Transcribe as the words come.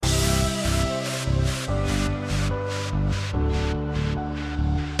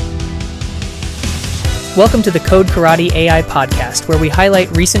Welcome to the Code Karate AI podcast, where we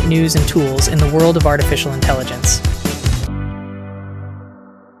highlight recent news and tools in the world of artificial intelligence.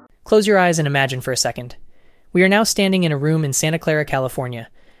 Close your eyes and imagine for a second. We are now standing in a room in Santa Clara, California,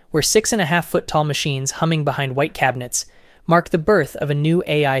 where 6.5-foot tall machines humming behind white cabinets mark the birth of a new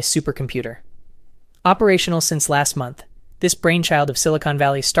AI supercomputer. Operational since last month, this brainchild of Silicon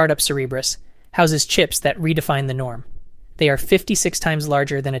Valley startup Cerebras houses chips that redefine the norm. They are 56 times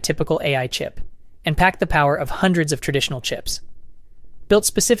larger than a typical AI chip, and pack the power of hundreds of traditional chips. Built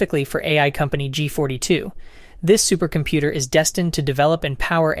specifically for AI company G42, this supercomputer is destined to develop and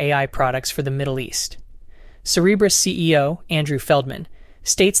power AI products for the Middle East. Cerebras CEO Andrew Feldman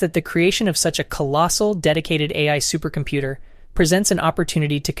states that the creation of such a colossal, dedicated AI supercomputer presents an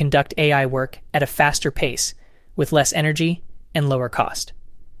opportunity to conduct AI work at a faster pace, with less energy and lower cost.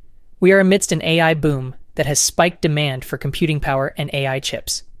 We are amidst an AI boom that has spiked demand for computing power and AI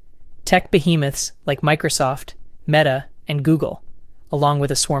chips. Tech behemoths like Microsoft, Meta, and Google, along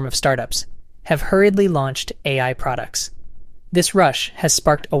with a swarm of startups, have hurriedly launched AI products. This rush has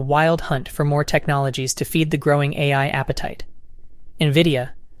sparked a wild hunt for more technologies to feed the growing AI appetite.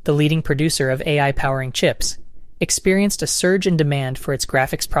 NVIDIA, the leading producer of AI-powering chips, experienced a surge in demand for its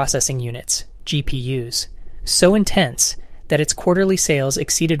graphics processing units, GPUs, so intense that its quarterly sales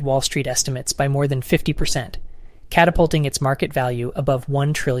exceeded Wall Street estimates by more than 50%. Catapulting its market value above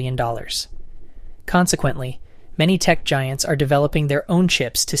 $1 trillion. Consequently, many tech giants are developing their own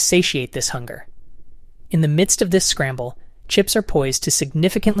chips to satiate this hunger. In the midst of this scramble, chips are poised to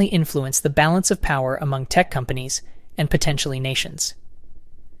significantly influence the balance of power among tech companies and potentially nations.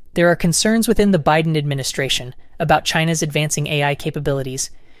 There are concerns within the Biden administration about China's advancing AI capabilities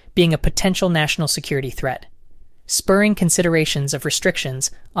being a potential national security threat, spurring considerations of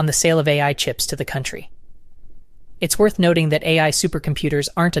restrictions on the sale of AI chips to the country. It's worth noting that AI supercomputers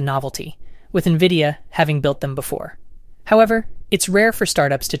aren't a novelty, with NVIDIA having built them before. However, it's rare for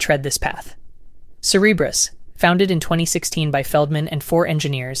startups to tread this path. Cerebras, founded in 2016 by Feldman and 4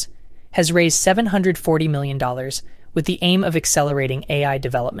 engineers, has raised $740 million with the aim of accelerating AI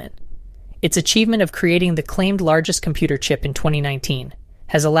development. Its achievement of creating the claimed largest computer chip in 2019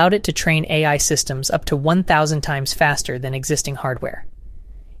 has allowed it to train AI systems up to 1,000 times faster than existing hardware.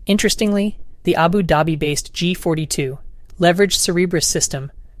 Interestingly, the Abu Dhabi-based G42 leveraged Cerebras'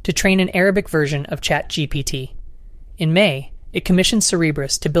 system to train an Arabic version of ChatGPT. In May, it commissioned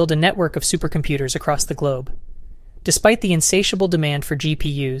Cerebras to build a network of supercomputers across the globe. Despite the insatiable demand for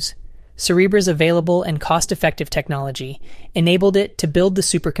GPUs, Cerebras' available and cost-effective technology enabled it to build the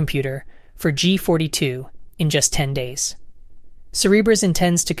supercomputer for G42 in just 10 days. Cerebras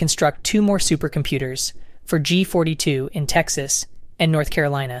intends to construct 2 more supercomputers for G42 in Texas and North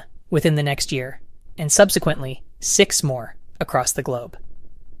Carolina within the next year, and subsequently 6 more across the globe.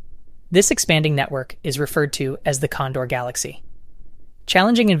 This expanding network is referred to as the Condor Galaxy.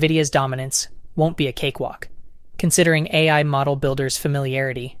 Challenging NVIDIA's dominance won't be a cakewalk, considering AI model builders'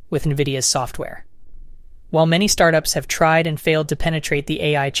 familiarity with NVIDIA's software. While many startups have tried and failed to penetrate the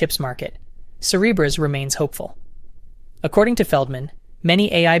AI chips market, Cerebras remains hopeful. According to Feldman,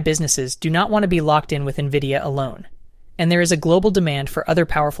 many AI businesses do not want to be locked in with NVIDIA alone, and there is a global demand for other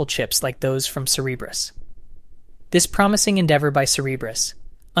powerful chips like those from Cerebras. This promising endeavor by Cerebras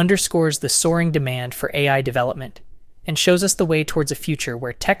underscores the soaring demand for AI development and shows us the way towards a future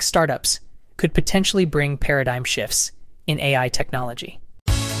where tech startups could potentially bring paradigm shifts in AI technology.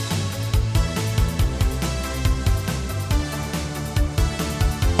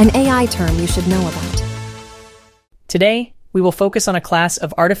 An AI term you should know about. Today, we will focus on a class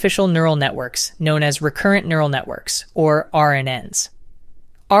of artificial neural networks known as recurrent neural networks, or RNNs.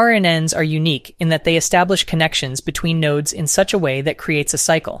 RNNs are unique in that they establish connections between nodes in such a way that creates a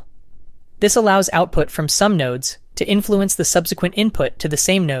cycle. This allows output from some nodes to influence the subsequent input to the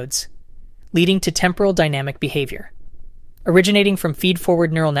same nodes, leading to temporal dynamic behavior. Originating from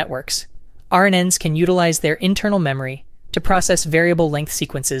feed-forward neural networks, RNNs can utilize their internal memory to process variable length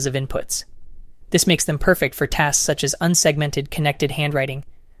sequences of inputs. This makes them perfect for tasks such as unsegmented connected handwriting,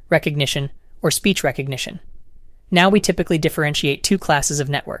 recognition, or speech recognition. Now we typically differentiate 2 classes of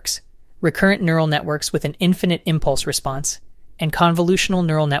networks: recurrent neural networks with an infinite impulse response, and convolutional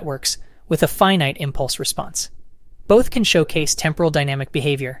neural networks with a finite impulse response. Both can showcase temporal dynamic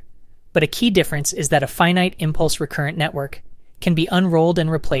behavior, but a key difference is that a finite impulse recurrent network can be unrolled and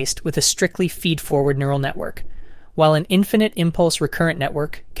replaced with a strictly feed-forward neural network, while an infinite impulse recurrent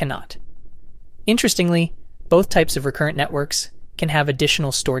network cannot. Interestingly, both types of recurrent networks can have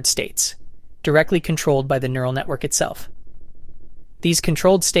additional stored states, directly controlled by the neural network itself. These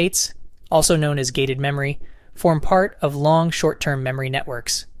controlled states, also known as gated memory, form part of long short-term memory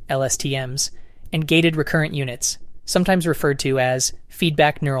networks, LSTMs, and gated recurrent units, sometimes referred to as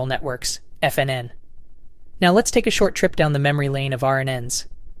feedback neural networks, FNN. Now let's take a short trip down the memory lane of RNNs.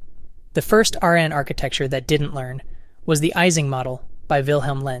 The first RNN architecture that didn't learn was the Ising model by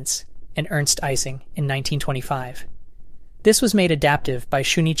Wilhelm Lenz and Ernst Ising in 1925. This was made adaptive by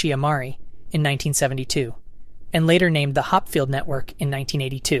Shunichi Amari in 1972, and later named the Hopfield network in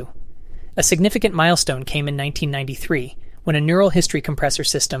 1982. A significant milestone came in 1993 when a neural history compressor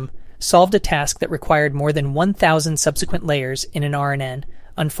system solved a task that required more than 1,000 subsequent layers in an RNN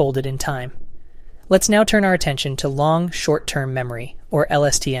unfolded in time. Let's now turn our attention to long short-term memory, or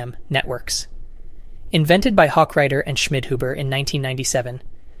LSTM, networks. Invented by Hawkreiter and Schmidhuber in 1997,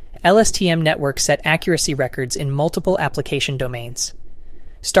 LSTM networks set accuracy records in multiple application domains.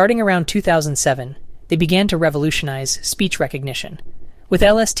 Starting around 2007, they began to revolutionize speech recognition, with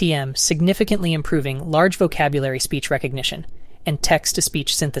LSTM significantly improving large vocabulary speech recognition and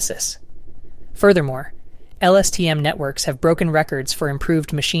text-to-speech synthesis. Furthermore, LSTM networks have broken records for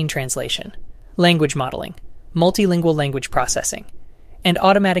improved machine translation, language modeling, multilingual language processing, and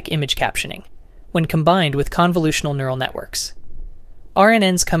automatic image captioning, when combined with convolutional neural networks.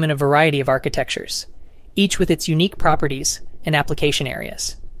 RNNs come in a variety of architectures, each with its unique properties and application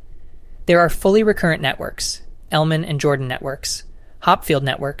areas. There are fully recurrent networks, Elman and Jordan networks, Hopfield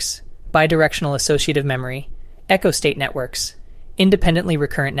networks, bidirectional associative memory, echo state networks, independently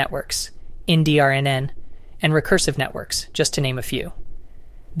recurrent networks, INDRNN, and recursive networks, just to name a few.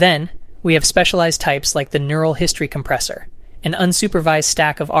 Then, we have specialized types like the neural history compressor, an unsupervised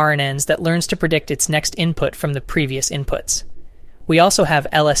stack of RNNs that learns to predict its next input from the previous inputs. We also have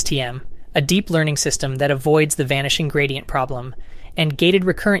LSTM, a deep learning system that avoids the vanishing gradient problem, and gated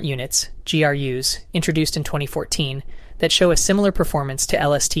recurrent units, GRUs, introduced in 2014, that show a similar performance to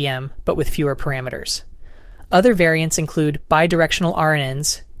LSTM, but with fewer parameters. Other variants include bidirectional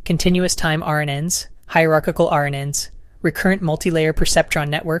RNNs, continuous time RNNs, hierarchical RNNs, recurrent multilayer perceptron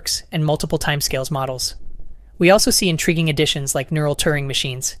networks, and multiple timescales models. We also see intriguing additions like neural Turing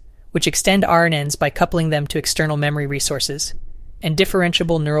machines, which extend RNNs by coupling them to external memory resources, and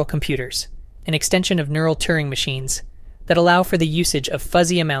differentiable neural computers, an extension of neural Turing machines that allow for the usage of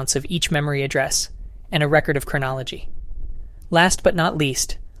fuzzy amounts of each memory address and a record of chronology. Last but not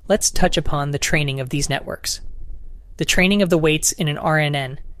least, let's touch upon the training of these networks. The training of the weights in an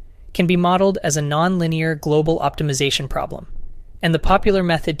RNN can be modeled as a nonlinear global optimization problem, and the popular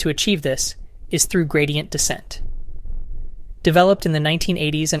method to achieve this is through gradient descent. Developed in the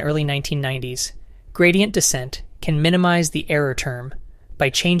 1980s and early 1990s, gradient descent can minimize the error term by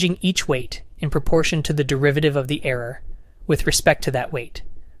changing each weight in proportion to the derivative of the error with respect to that weight,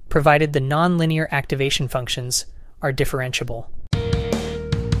 provided the nonlinear activation functions are differentiable.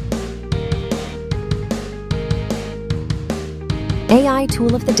 AI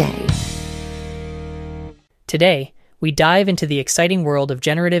Tool of the Day. Today, we dive into the exciting world of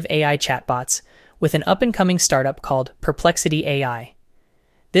generative AI chatbots with an up-and-coming startup called Perplexity AI.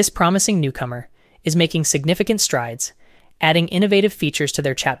 This promising newcomer is making significant strides, adding innovative features to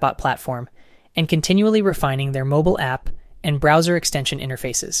their chatbot platform, and continually refining their mobile app and browser extension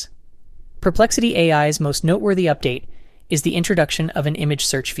interfaces. Perplexity AI's most noteworthy update is the introduction of an image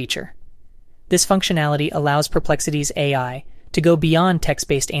search feature. This functionality allows Perplexity's AI to go beyond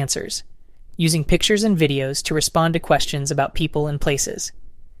text-based answers, using pictures and videos to respond to questions about people and places.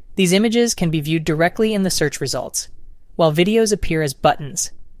 These images can be viewed directly in the search results, while videos appear as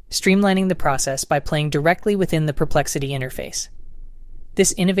buttons, streamlining the process by playing directly within the Perplexity interface.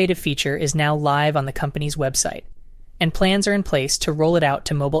 This innovative feature is now live on the company's website, and plans are in place to roll it out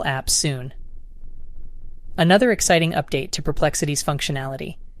to mobile apps soon. Another exciting update to Perplexity's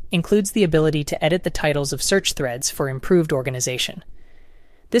functionality includes the ability to edit the titles of search threads for improved organization.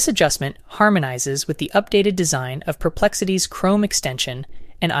 This adjustment harmonizes with the updated design of Perplexity's Chrome extension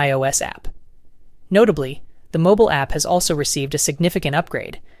and iOS app. Notably, the mobile app has also received a significant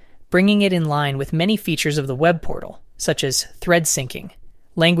upgrade, bringing it in line with many features of the web portal, such as thread syncing,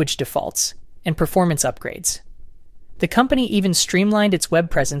 language defaults, and performance upgrades. The company even streamlined its web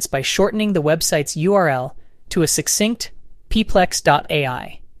presence by shortening the website's URL to a succinct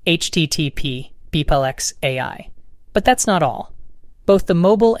pplex.ai, http pplex.ai. But that's not all. Both the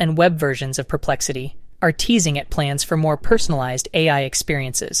mobile and web versions of Perplexity are teasing at plans for more personalized AI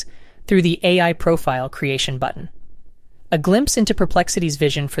experiences through the AI profile creation button. A glimpse into Perplexity's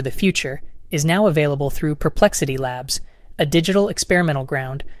vision for the future is now available through Perplexity Labs, a digital experimental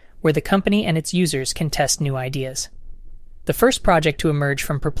ground where the company and its users can test new ideas. The first project to emerge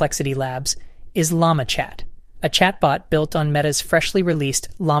from Perplexity Labs is Llama Chat, a chatbot built on Meta's freshly released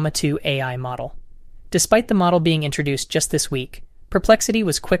Llama 2 AI model. Despite the model being introduced just this week, Perplexity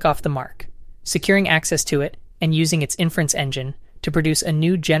was quick off the mark, securing access to it, and using its inference engine to produce a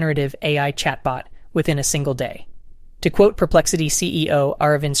new generative AI chatbot within a single day. To quote Perplexity CEO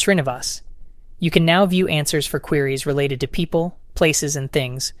Aravind Srinivas, "You can now view answers for queries related to people, places, and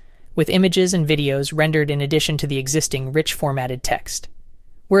things, with images and videos rendered in addition to the existing rich formatted text."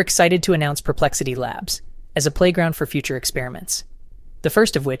 We're excited to announce Perplexity Labs as a playground for future experiments. The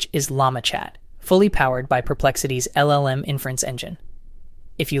first of which is Llama Chat, fully powered by Perplexity's LLM inference engine.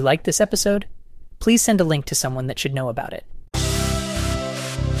 If you liked this episode, please send a link to someone that should know about it.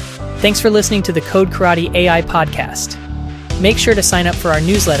 Thanks for listening to the Code Karate AI podcast. Make sure to sign up for our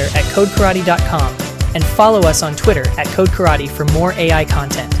newsletter at codekarate.com and follow us on Twitter at Code Karate for more AI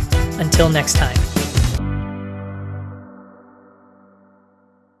content. Until next time.